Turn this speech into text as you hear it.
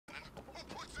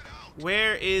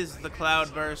Where is the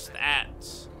cloudburst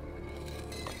at?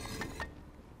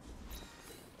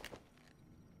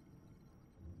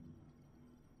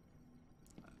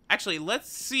 Actually,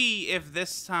 let's see if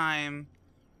this time...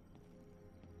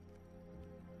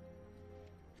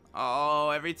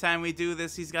 Oh, every time we do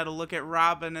this, he's got to look at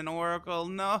Robin and Oracle.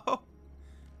 No.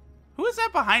 Who is that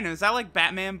behind him? Is that like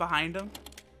Batman behind him?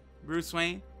 Bruce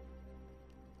Wayne?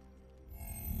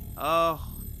 Oh,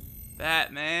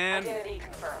 Batman.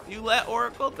 You let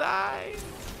Oracle die.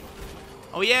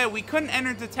 Oh yeah, we couldn't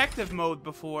enter detective mode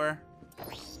before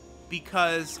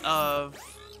because of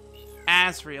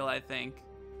Azrael, I think.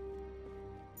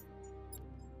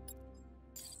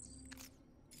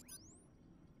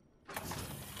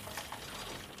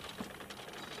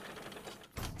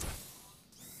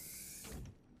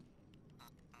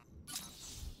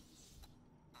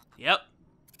 Yep.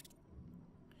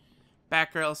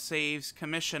 Batgirl saves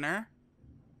Commissioner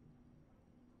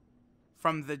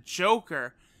from the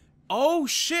Joker. Oh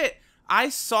shit! I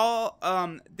saw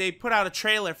they put out a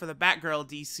trailer for the Batgirl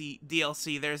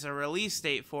DLC. There's a release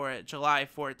date for it, July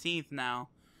 14th now.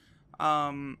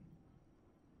 And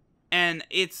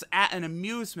it's at an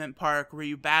amusement park where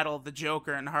you battle the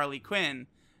Joker and Harley Quinn.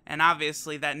 And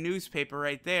obviously that newspaper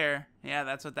right there, yeah,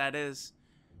 that's what that is.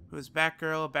 Who's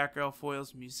Batgirl? Batgirl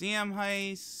foils museum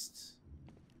heist.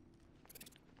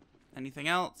 Anything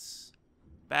else?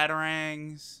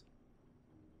 Batarangs.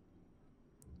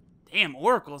 Damn,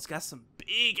 Oracle's got some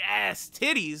big ass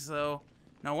titties though.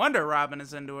 No wonder Robin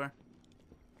is into her.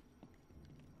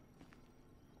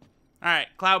 Alright,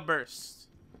 Cloudburst.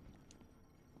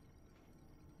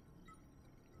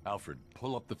 Alfred,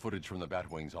 pull up the footage from the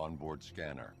Batwing's onboard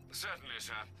scanner. Certainly,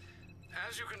 sir.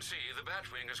 As you can see, the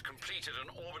Batwing has completed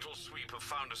an orbital sweep of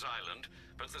Founders Island,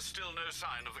 but there's still no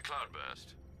sign of the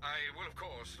cloudburst. I will, of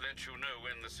course, let you know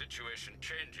when the situation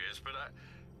changes, but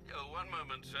one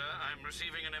moment, sir. I'm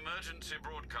receiving an emergency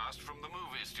broadcast from the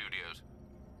movie studios.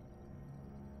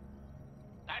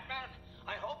 Batman,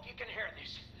 I hope you can hear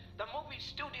this. The movie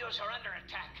studios are under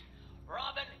attack.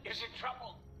 Robin is in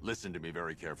trouble. Listen to me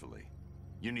very carefully.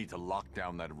 You need to lock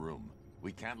down that room.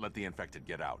 We can't let the infected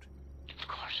get out. Of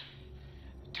course.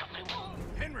 Tell me what.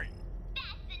 Henry!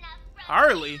 That's enough from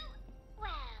Harley. you. Well,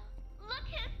 look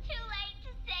who's too late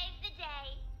to save the day.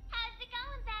 How's it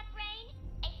going, Batbrain?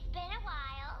 It's been a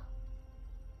while.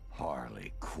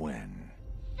 Harley Quinn.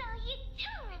 So you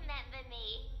do remember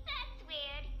me. That's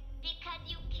weird, because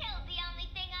you killed the only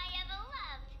thing I ever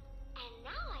loved. And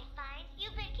now I find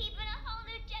you've been keeping a whole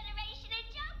new generation of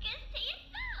jokers to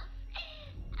yourself.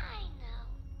 I know.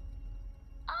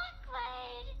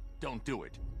 Awkward. Don't do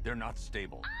it. They're not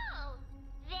stable. Oh,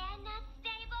 they're not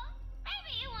stable?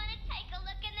 Maybe you want to take a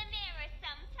look in the mirror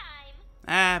sometime.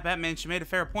 Ah, Batman, she made a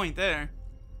fair point there.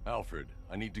 Alfred,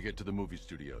 I need to get to the movie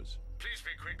studios. Please be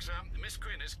quick, sir. Miss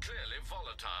Quinn is clearly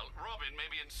volatile. Robin may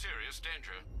be in serious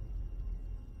danger.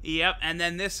 Yep, and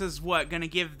then this is what, gonna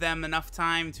give them enough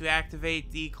time to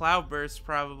activate the cloudburst,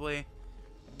 probably.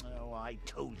 Oh, I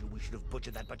told you we should have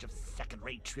butchered that bunch of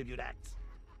second-rate tribute acts.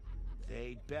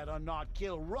 They'd better not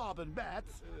kill Robin,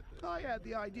 Bats. I had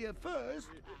the idea first.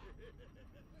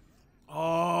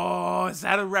 Oh, is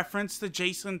that a reference to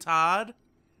Jason Todd?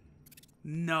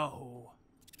 No.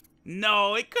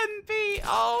 No, it couldn't be.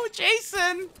 Oh,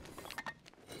 Jason.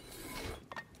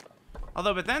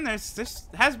 Although, but then there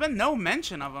has been no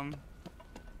mention of him.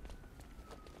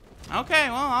 Okay,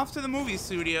 well, off to the movie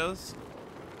studios.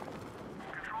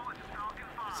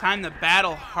 Time to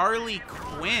battle Harley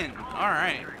Quinn. All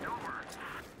right.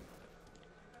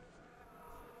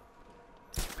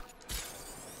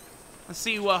 Let's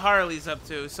see what Harley's up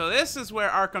to. So this is where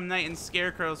Arkham Knight and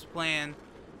Scarecrow's plan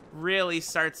really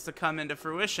starts to come into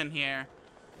fruition here.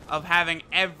 Of having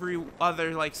every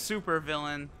other, like,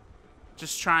 supervillain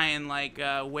just try and, like,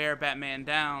 wear Batman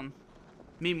down.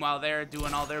 Meanwhile, they're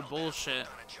doing all their bullshit.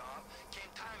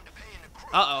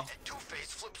 Uh-oh.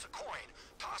 Two-Face flips a coin,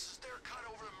 tosses their cut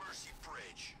over the Mercy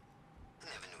Bridge. I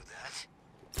never knew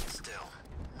that. Still.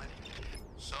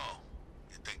 So,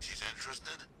 you think she's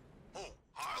interested? Who?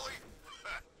 Harley?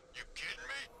 You kidding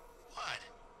me? What?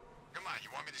 Come on, you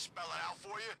want me to spell it out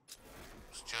for you?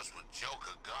 It's just with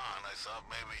Joker gone, I thought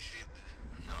maybe she'd...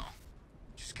 No.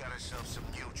 She's got herself some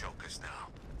new Jokers now.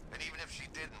 And even if she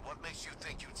didn't, what makes you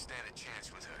think you'd stand a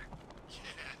chance with her?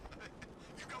 Yeah.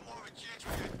 You got more of a chance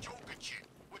with that Joker chick.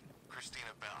 With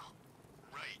Christina Bell.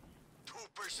 Right. Two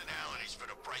personalities for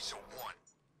the price of one.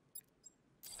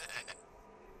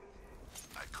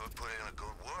 I could put in a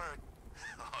good word.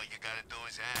 All you gotta do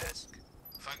is ask.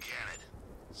 Forget it.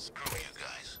 Screw you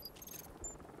guys.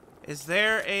 Is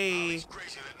there a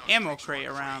ammo crate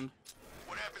around?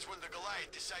 Whatever happens when the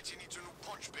Goliath decides he needs a new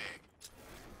punch bag.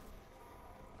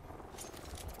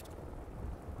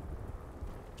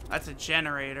 That's a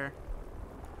generator.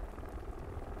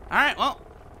 Alright, well.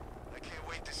 I can't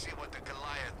wait to see what the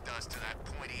Goliath does to that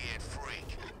pointy-eared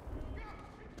freak.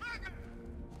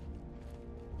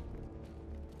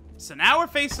 So now we're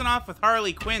facing off with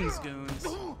Harley Quinn's goons.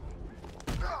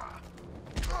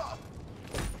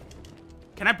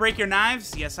 Can I break your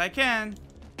knives? Yes, I can.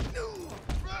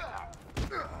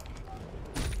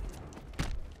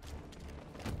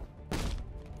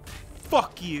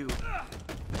 Fuck you.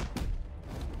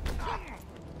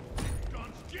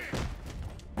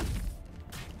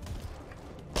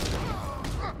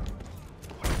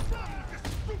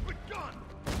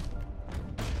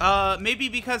 Maybe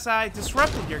because I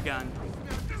disrupted your gun,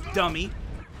 dummy.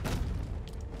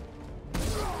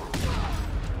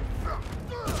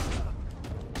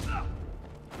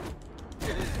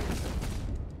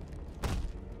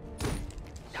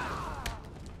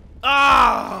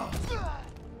 Ah!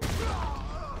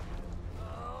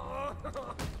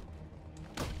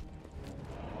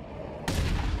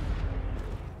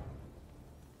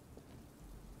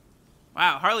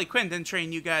 Wow, Harley Quinn didn't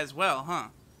train you guys well, huh?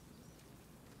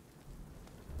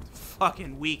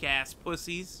 Fucking weak-ass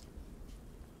pussies.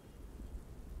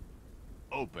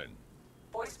 Open.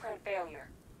 Voice print failure.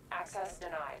 Access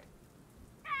denied.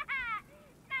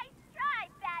 Nice try,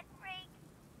 Bat Freak.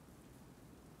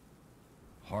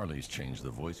 Harley's changed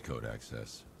the voice code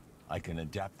access. I can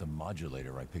adapt the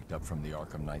modulator I picked up from the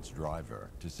Arkham Knight's driver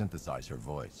to synthesize her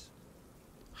voice.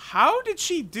 How did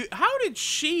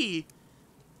she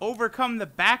overcome the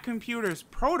Bat computer's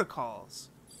protocols?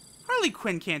 Harley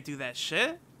Quinn can't do that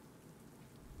shit.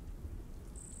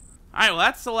 Alright, well,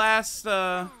 that's the last, Look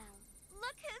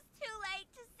who's too late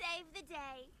to save the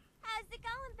day. How's it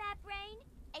going, Bat Brain?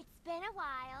 It's been a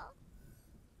while.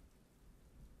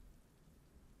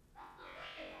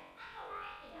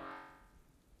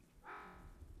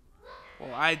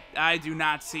 Well, I do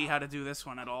not see how to do this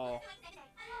one at all.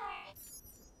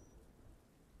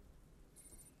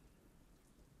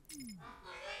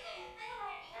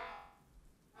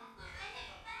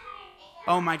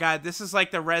 Oh my god, this is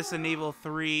like the Resident Evil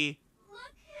 3. Look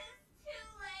who's too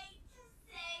late to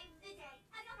save the day.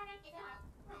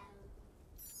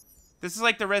 This is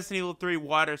like the Resident Evil 3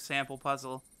 water sample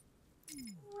puzzle.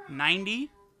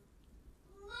 90?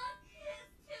 Look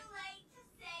who's too late to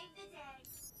save the day.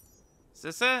 Is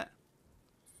this it?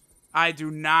 I do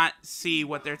not see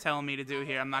what they're telling me to do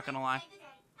here, I'm not gonna lie. How's it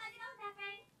going, Bat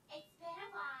Brain? It's been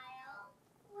a while.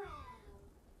 Well,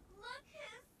 look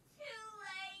who's too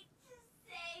late to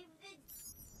save the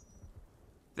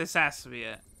This has to be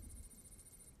it.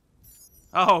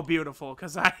 Oh, beautiful,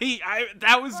 because I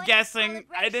that was guessing.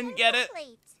 I didn't get it.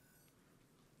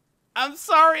 I'm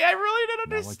sorry, I really didn't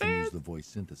Now I can understand. use the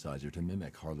voice synthesizer to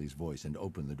mimic Harley's voice and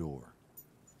open the door.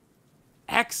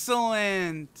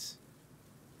 Excellent.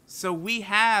 So we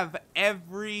have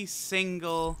every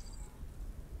single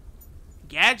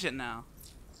gadget now.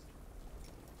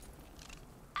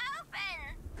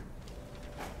 Open!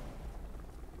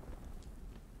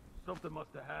 Something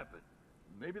must have happened.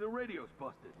 Maybe the radio's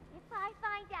busted. If I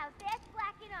find out that's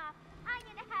blacking off, I'm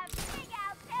gonna have Big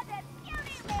Al tear the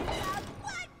beauty rings off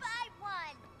one by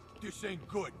one. This ain't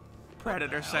good.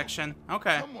 Predator section.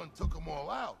 Okay. Someone took them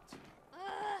all out.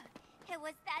 Ugh, it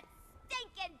was that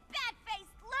stinking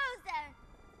bat-faced loser.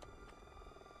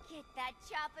 Get that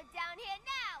chopper down here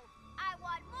now. I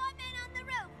want more men on the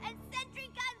roof and sentry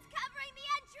guns covering the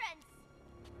entrance.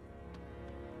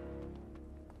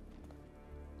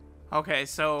 Okay,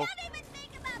 so Don't even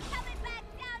think about coming back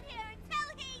down here until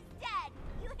he's dead.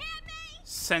 You hear me?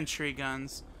 sentry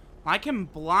guns. I can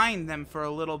blind them for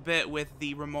a little bit with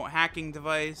the remote hacking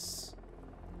device.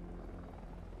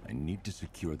 I need to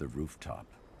secure the rooftop.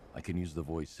 I can use the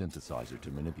voice synthesizer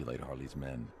to manipulate Harley's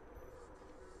men.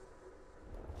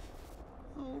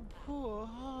 Oh, poor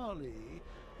Harley.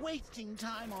 Wasting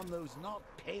time on those not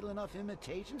pale enough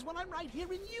imitations when I'm right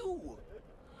here in you.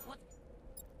 What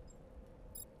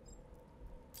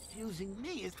confusing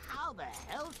me is how the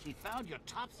hell she found your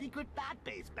top secret bat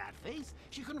base, Batface.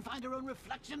 She couldn't find her own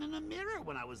reflection in a mirror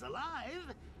when I was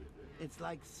alive. It's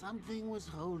like something was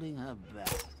holding her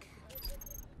back.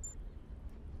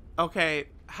 Okay,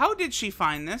 how did she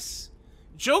find this?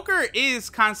 Joker is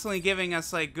constantly giving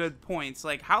us, like, good points.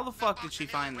 Like, how the fuck did she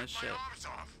find this shit?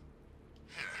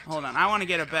 Hold on, I want to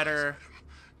get a better...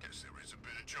 Guess there is a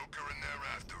bit of Joker in there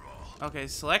after all. Okay,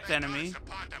 select enemy.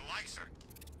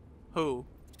 Who?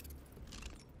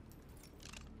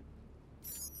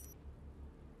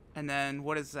 And then,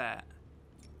 what is that?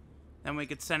 Then we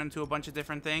could send him to a bunch of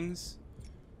different things.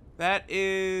 That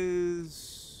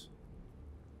is...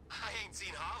 I ain't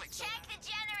seen Harley. Check the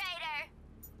generator.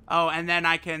 Oh, and then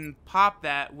I can pop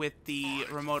that with the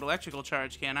remote electrical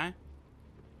charge, can I?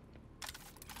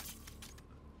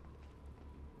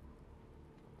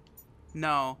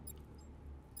 No.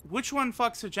 Which one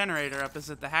fucks the generator up? Is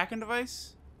it the hacking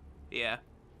device? Yeah.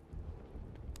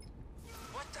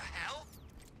 What the hell?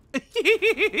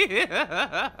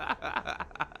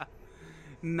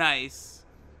 Nice.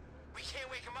 We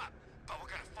can't wake him up, but we're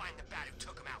gonna find the bat who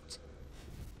took him out.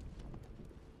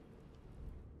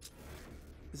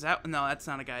 Is that... No, that's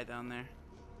not a guy down there.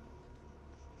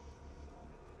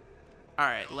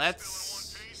 Alright, let's...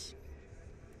 Still in one piece?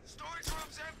 Storage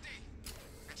room's empty.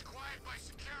 It's quiet by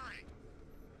security.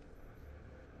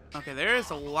 Okay, there is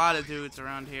a lot of dudes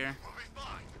around here. We'll be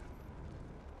fine.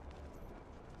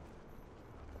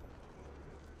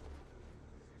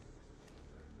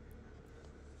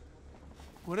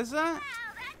 What is that? Wow,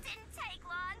 that didn't take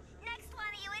long. Next one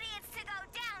of you idiots to go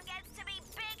down gets to be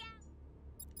big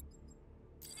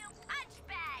new punch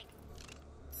bag.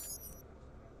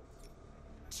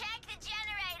 Check the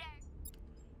generator.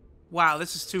 Wow,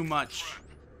 this is too much.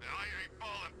 And I ain't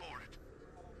falling for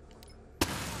it.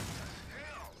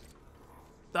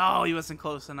 Hell. Oh, he wasn't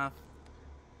close enough.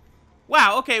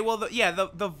 Wow, okay, well,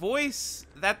 the voice,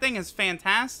 that thing is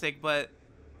fantastic, but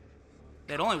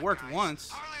it only worked once.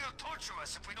 Harley will torture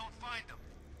us if we don't find him.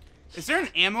 Is there an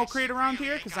ammo crate around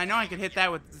here? Because I know I could hit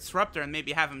that with Disruptor and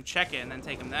maybe have him check it and then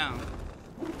take him down.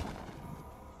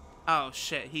 Oh,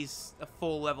 shit, he's a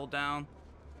full level down.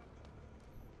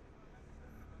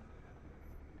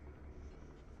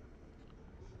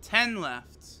 Ten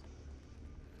left.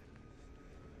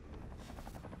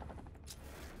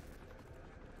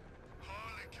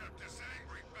 Harley kept us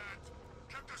angry, Bat.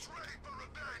 Kept us ready for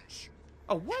revenge.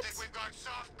 Oh, what? Think we've got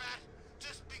soft, Bat?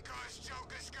 Just because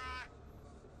Joker's gone?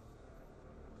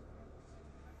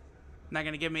 Not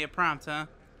gonna give me a prompt, huh?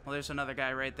 Well, there's another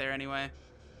guy right there anyway.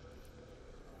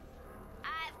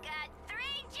 I've got 3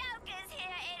 jokers here,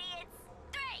 idiots.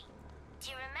 3. Do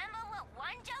you remember what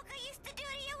one joker used to do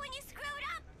to you when you screwed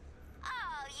up?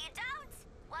 Oh, you don't?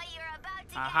 Well, you're about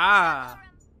to Aha. get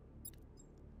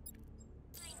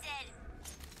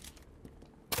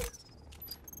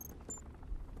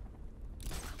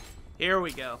Here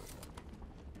we go.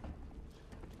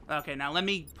 Okay, now let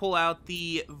me pull out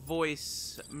the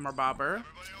voice marbobber.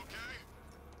 Everybody okay?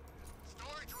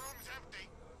 Storage room's empty.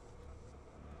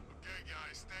 Okay,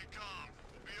 guys, stay calm.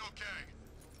 We'll be okay.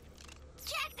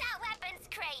 Check that weapons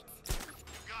crate.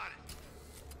 Got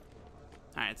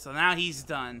it. Alright, so now he's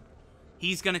done.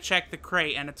 He's gonna check the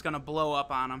crate and it's gonna blow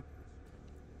up on him.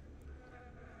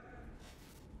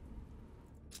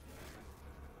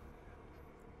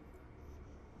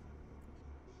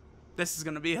 This is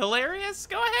gonna be hilarious.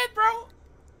 Go ahead, bro.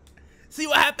 See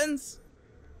what happens.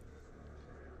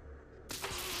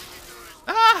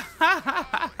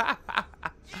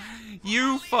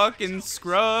 You fucking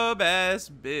scrub ass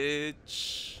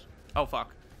bitch. Oh,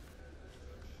 fuck.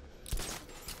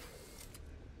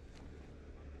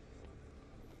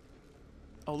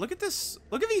 Oh, look at this.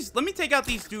 Look at these. Let me take out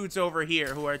these dudes over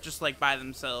here who are just like by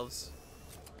themselves.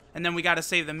 And then we gotta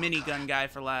save the minigun guy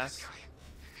for last.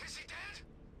 Is he dead?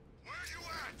 Where you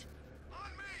at?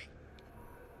 On me.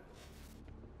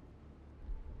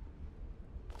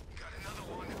 Got another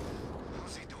one.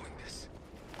 How's he doing this?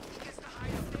 He gets to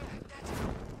hide up there. That's it.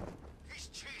 He's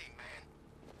cheating, man.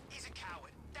 He's a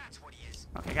coward. That's what he is.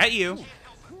 Okay, got you. Can't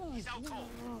help him. He's out cold.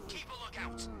 Keep a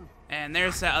lookout. And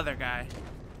there's that other guy.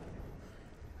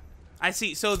 I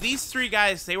see. So these 3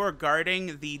 guys, they were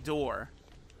guarding the door.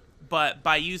 But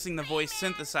by using the voice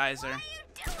synthesizer. Why are you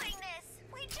doing this?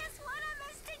 We just want our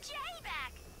Mr. J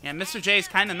back. Yeah, Mr. J is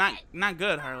kind of not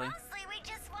good, Harley. Mostly, we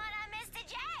just want our Mr.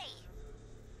 J.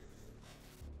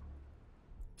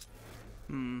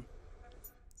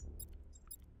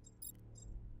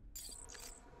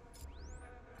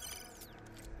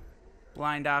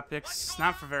 Blind optics.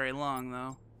 Not for very long,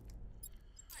 though.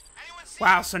 Anyone see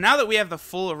Wow, so now that we have the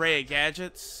full array of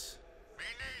gadgets... me?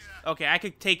 Neither. Okay, I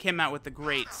could take him out with the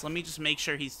grates. Let me just make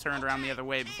sure he's turned around the other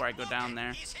way before I go down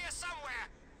there. He's here somewhere.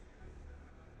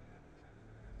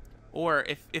 Or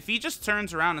if he just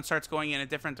turns around and starts going in a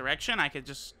different direction, I could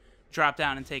just drop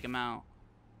down and take him out.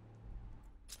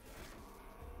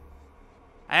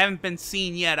 I haven't been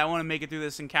seen yet. I want to make it through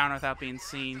this encounter without being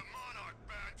seen. The Monarch,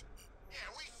 Bat. Yeah,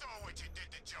 we saw what you did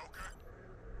to Joker.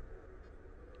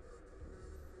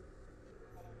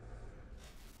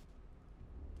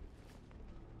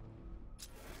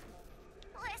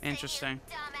 Listen, Interesting.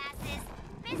 you dumbasses.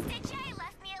 Mr. J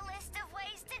left me a list of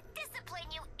ways to discipline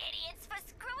you idiots for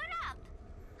screwing up.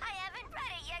 I haven't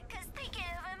read it yet because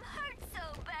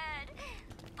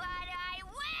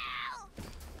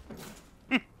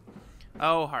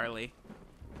Oh, Harley.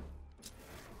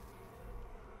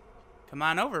 Come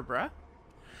on over, bruh.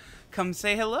 Come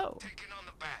say hello. Taking on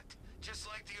the bat, just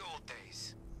like the old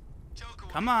days. Joker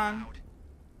will Come be on. proud.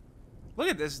 Look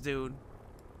at this dude.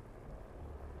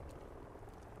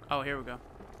 Oh, here we go.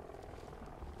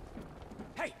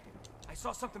 Hey, I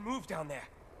saw something move down there.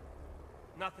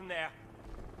 Nothing there.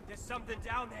 There's something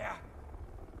down there.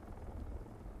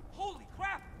 Holy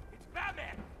crap! It's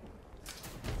Batman!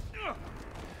 Ugh.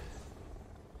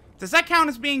 Does that count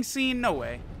as being seen? No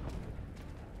way.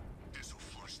 This'll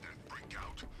flush that break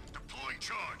out. Deploying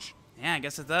charge. Yeah, I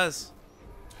guess it does.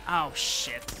 Oh,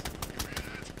 shit.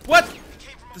 What?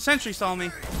 The sentry saw me.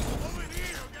 Over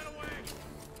here, get away.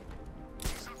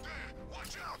 He's up there.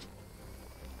 Watch out.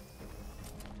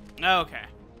 Okay.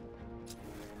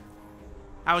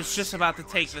 I was just about to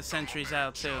take the sentries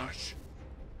out, too.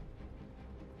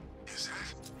 Is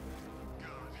that? Good.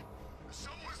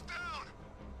 Someone's down.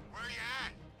 Where you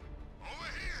at? Over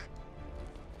here.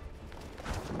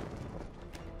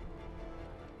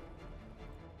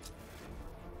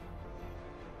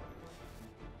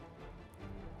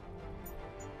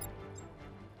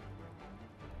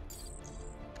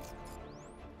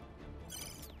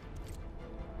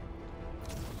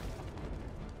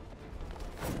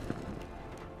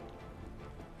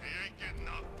 He ain't getting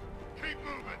up. Keep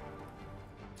moving.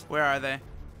 Where are they?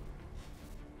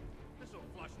 This'll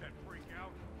flush that freak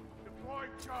out. Deploy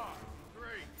charge. 3,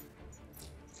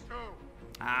 2.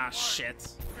 Ah, shit.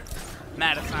 I'm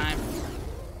out of time.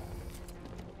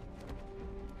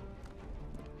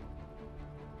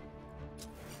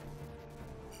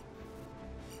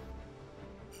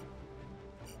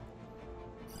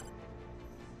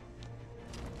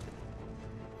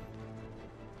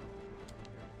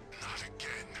 Not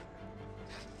again.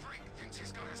 That freak thinks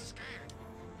he's got us scared.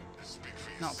 Speak for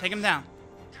No, yourself. take him down.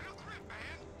 Get a grip, man.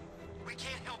 We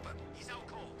can't help him. He's out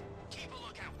cold. Keep a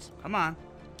lookout. Come on.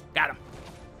 Got him.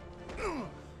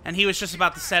 And he was just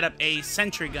about to set up a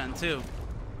sentry gun, too.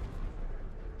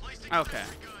 Placing Okay.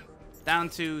 sentry gun. Down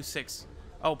to 6.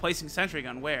 Oh, placing sentry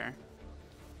gun. Where?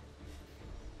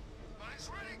 Mine's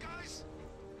ready, guys.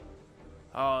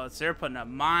 Oh, so they're putting up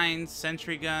mines,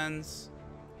 sentry guns.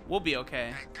 We'll be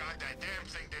okay. Thank God that damn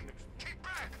thing didn't. Keep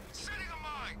back. Setting a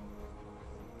mine.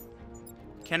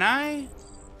 Can I?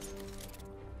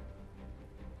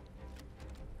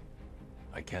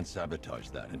 I can't sabotage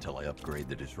that until I upgrade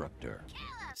the disruptor.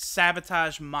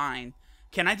 Sabotage mine.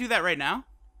 Can I do that right now?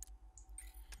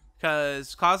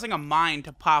 Because causing a mine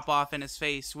to pop off in his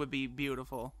face would be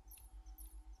beautiful.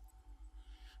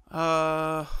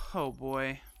 Oh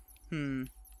boy.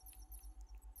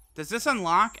 Does this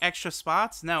unlock extra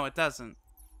spots? No, it doesn't.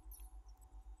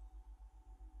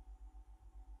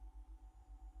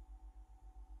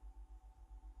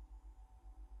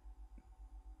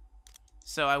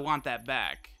 So I want that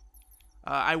back.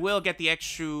 I will get the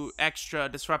extra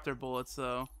disruptor bullets,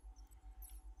 though.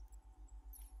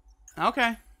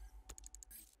 Okay.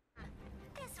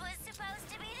 This was supposed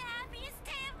to be the happiest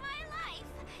day of my life.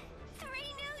 3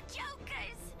 new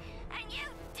Jokers, and you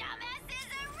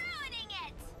dumbasses are ruining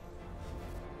it.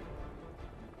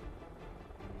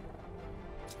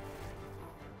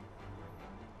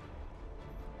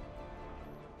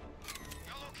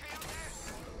 Y'all okay out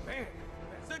there? Man,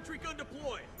 sentry gun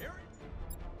deployed. Harry?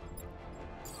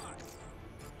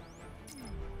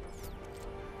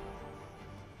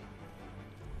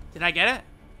 Did I get it?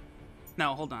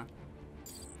 No, hold on.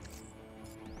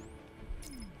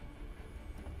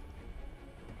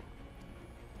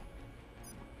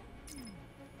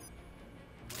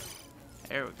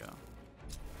 There we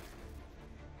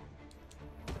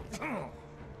go.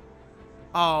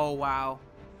 Oh, wow.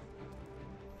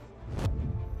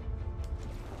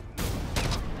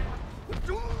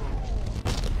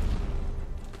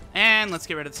 And let's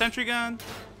get rid of the sentry gun.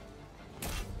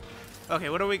 Okay,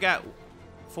 what do we got?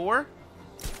 4?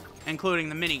 Including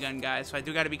the minigun guy, so I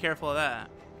do got to be careful of that.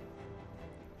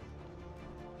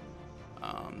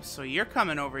 So you're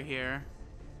coming over here.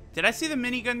 Did I see the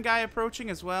minigun guy approaching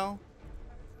as well?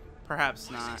 Perhaps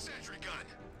not. Sentry gun.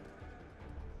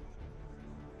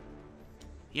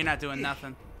 You're not doing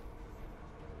nothing.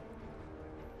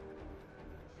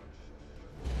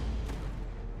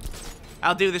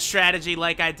 I'll do the strategy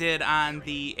like I did on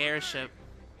the airship.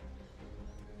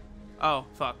 Oh,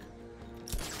 fuck.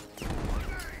 He went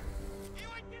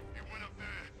up there.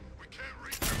 We can't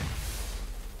reach him.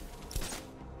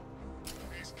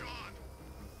 He's gone.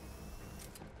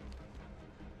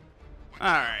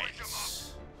 Alright.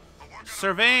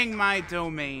 Surveying my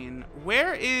domain.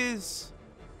 Where is...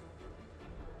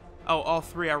 Oh, all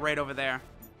 3 are right over there.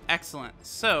 Excellent.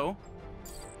 So...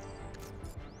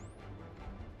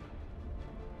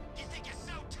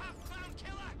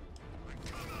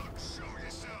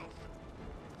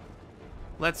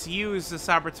 Let's use this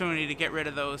opportunity to get rid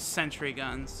of those sentry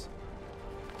guns.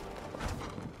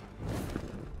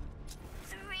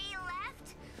 3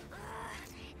 left? Ugh,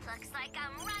 looks like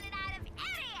I'm running out of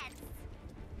idiots!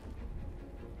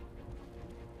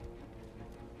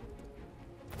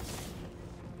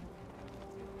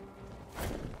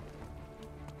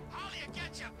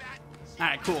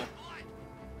 Alright, cool.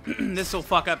 This will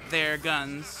fuck up their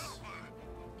guns.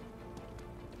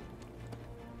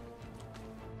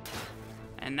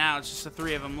 And now it's just the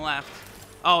 3 of them left.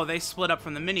 Oh, they split up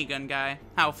from the minigun guy.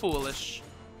 How foolish.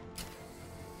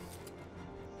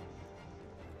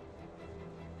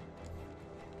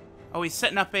 Oh, he's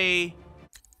setting up a...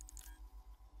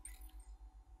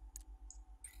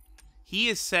 He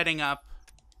is setting up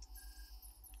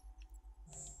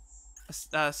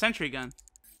a sentry gun.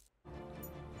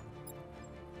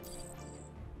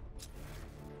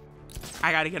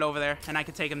 I gotta get over there, and I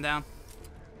can take him down.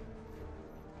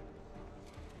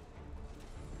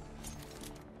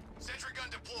 Sentry gun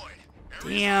deployed.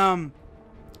 Damn.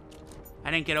 I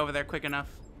didn't get over there quick enough.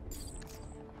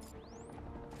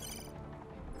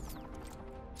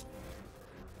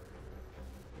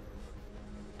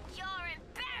 You're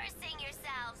embarrassing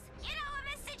yourselves. You know what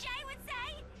Mr. J would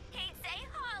say? He'd say,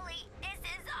 Harley, this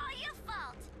is all your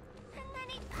fault. And then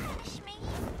he'd punish me.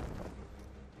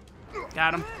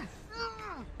 Got him.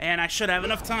 And I should have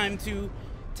enough time to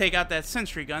take out that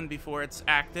sentry gun before it's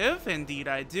active. Indeed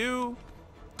I do.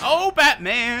 Oh,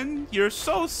 Batman! You're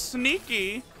so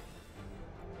sneaky.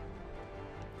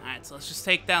 Alright, so let's just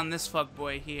take down this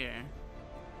fuckboy here.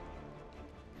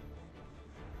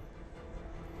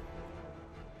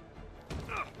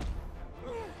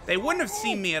 They wouldn't have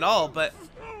seen me at all, but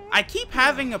I keep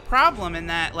having a problem in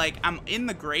that, like, I'm in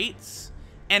the grates,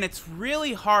 and it's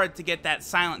really hard to get that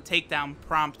silent takedown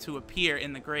prompt to appear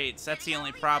in the grates. That's the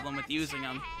only problem with using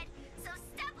them. So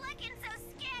stop looking so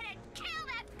scared and kill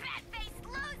that bat-faced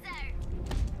loser!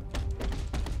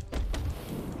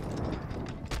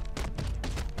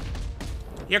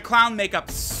 Your clown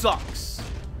makeup sucks.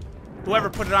 Whoever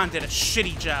put it on did a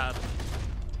shitty job.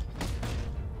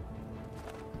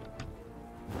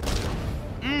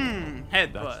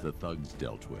 Headbutt. That's the thugs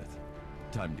dealt with.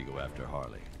 Time to go after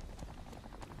Harley.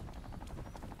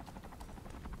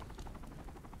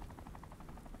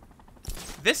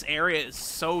 This area is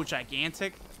so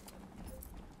gigantic.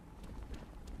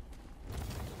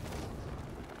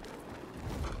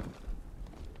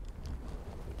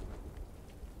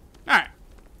 Alright.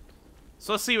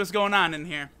 So let's see what's going on in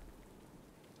here.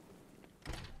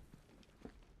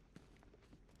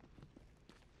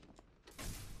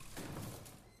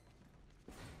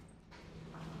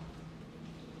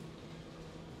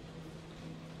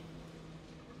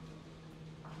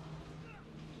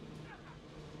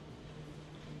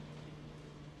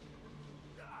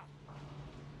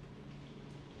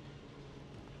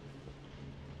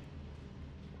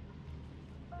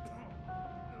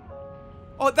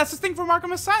 Oh, that's the thing from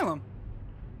Arkham Asylum.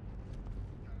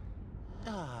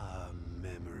 Ah,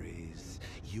 memories.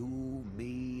 You,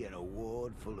 me, and a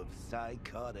ward full of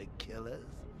psychotic killers.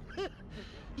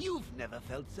 You've never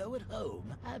felt so at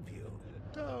home, have you?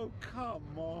 Oh, come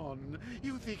on.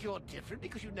 You think you're different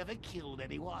because you never killed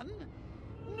anyone?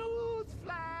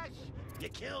 Newsflash! You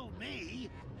killed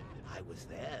me. I was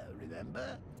there,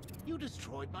 remember? You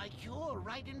destroyed my cure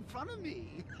right in front of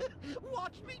me.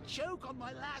 Watch me choke on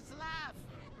my last laugh.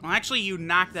 Well, actually, you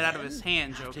knocked it out of his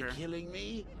hand, Joker. After killing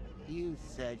me, you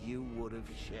said you would have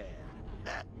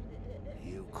shared.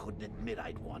 You couldn't admit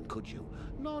I'd won, could you?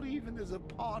 Not even as a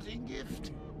parting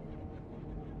gift.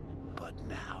 But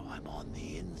now I'm on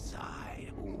the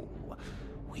inside. Ooh,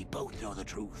 we both know the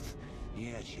truth.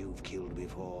 Yes, you've killed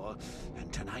before,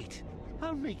 and tonight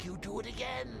I'll make you do it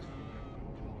again.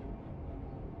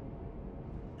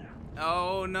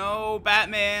 Oh no,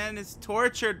 Batman is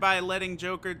tortured by letting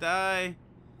Joker die.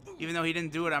 Even though he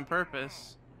didn't do it on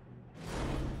purpose.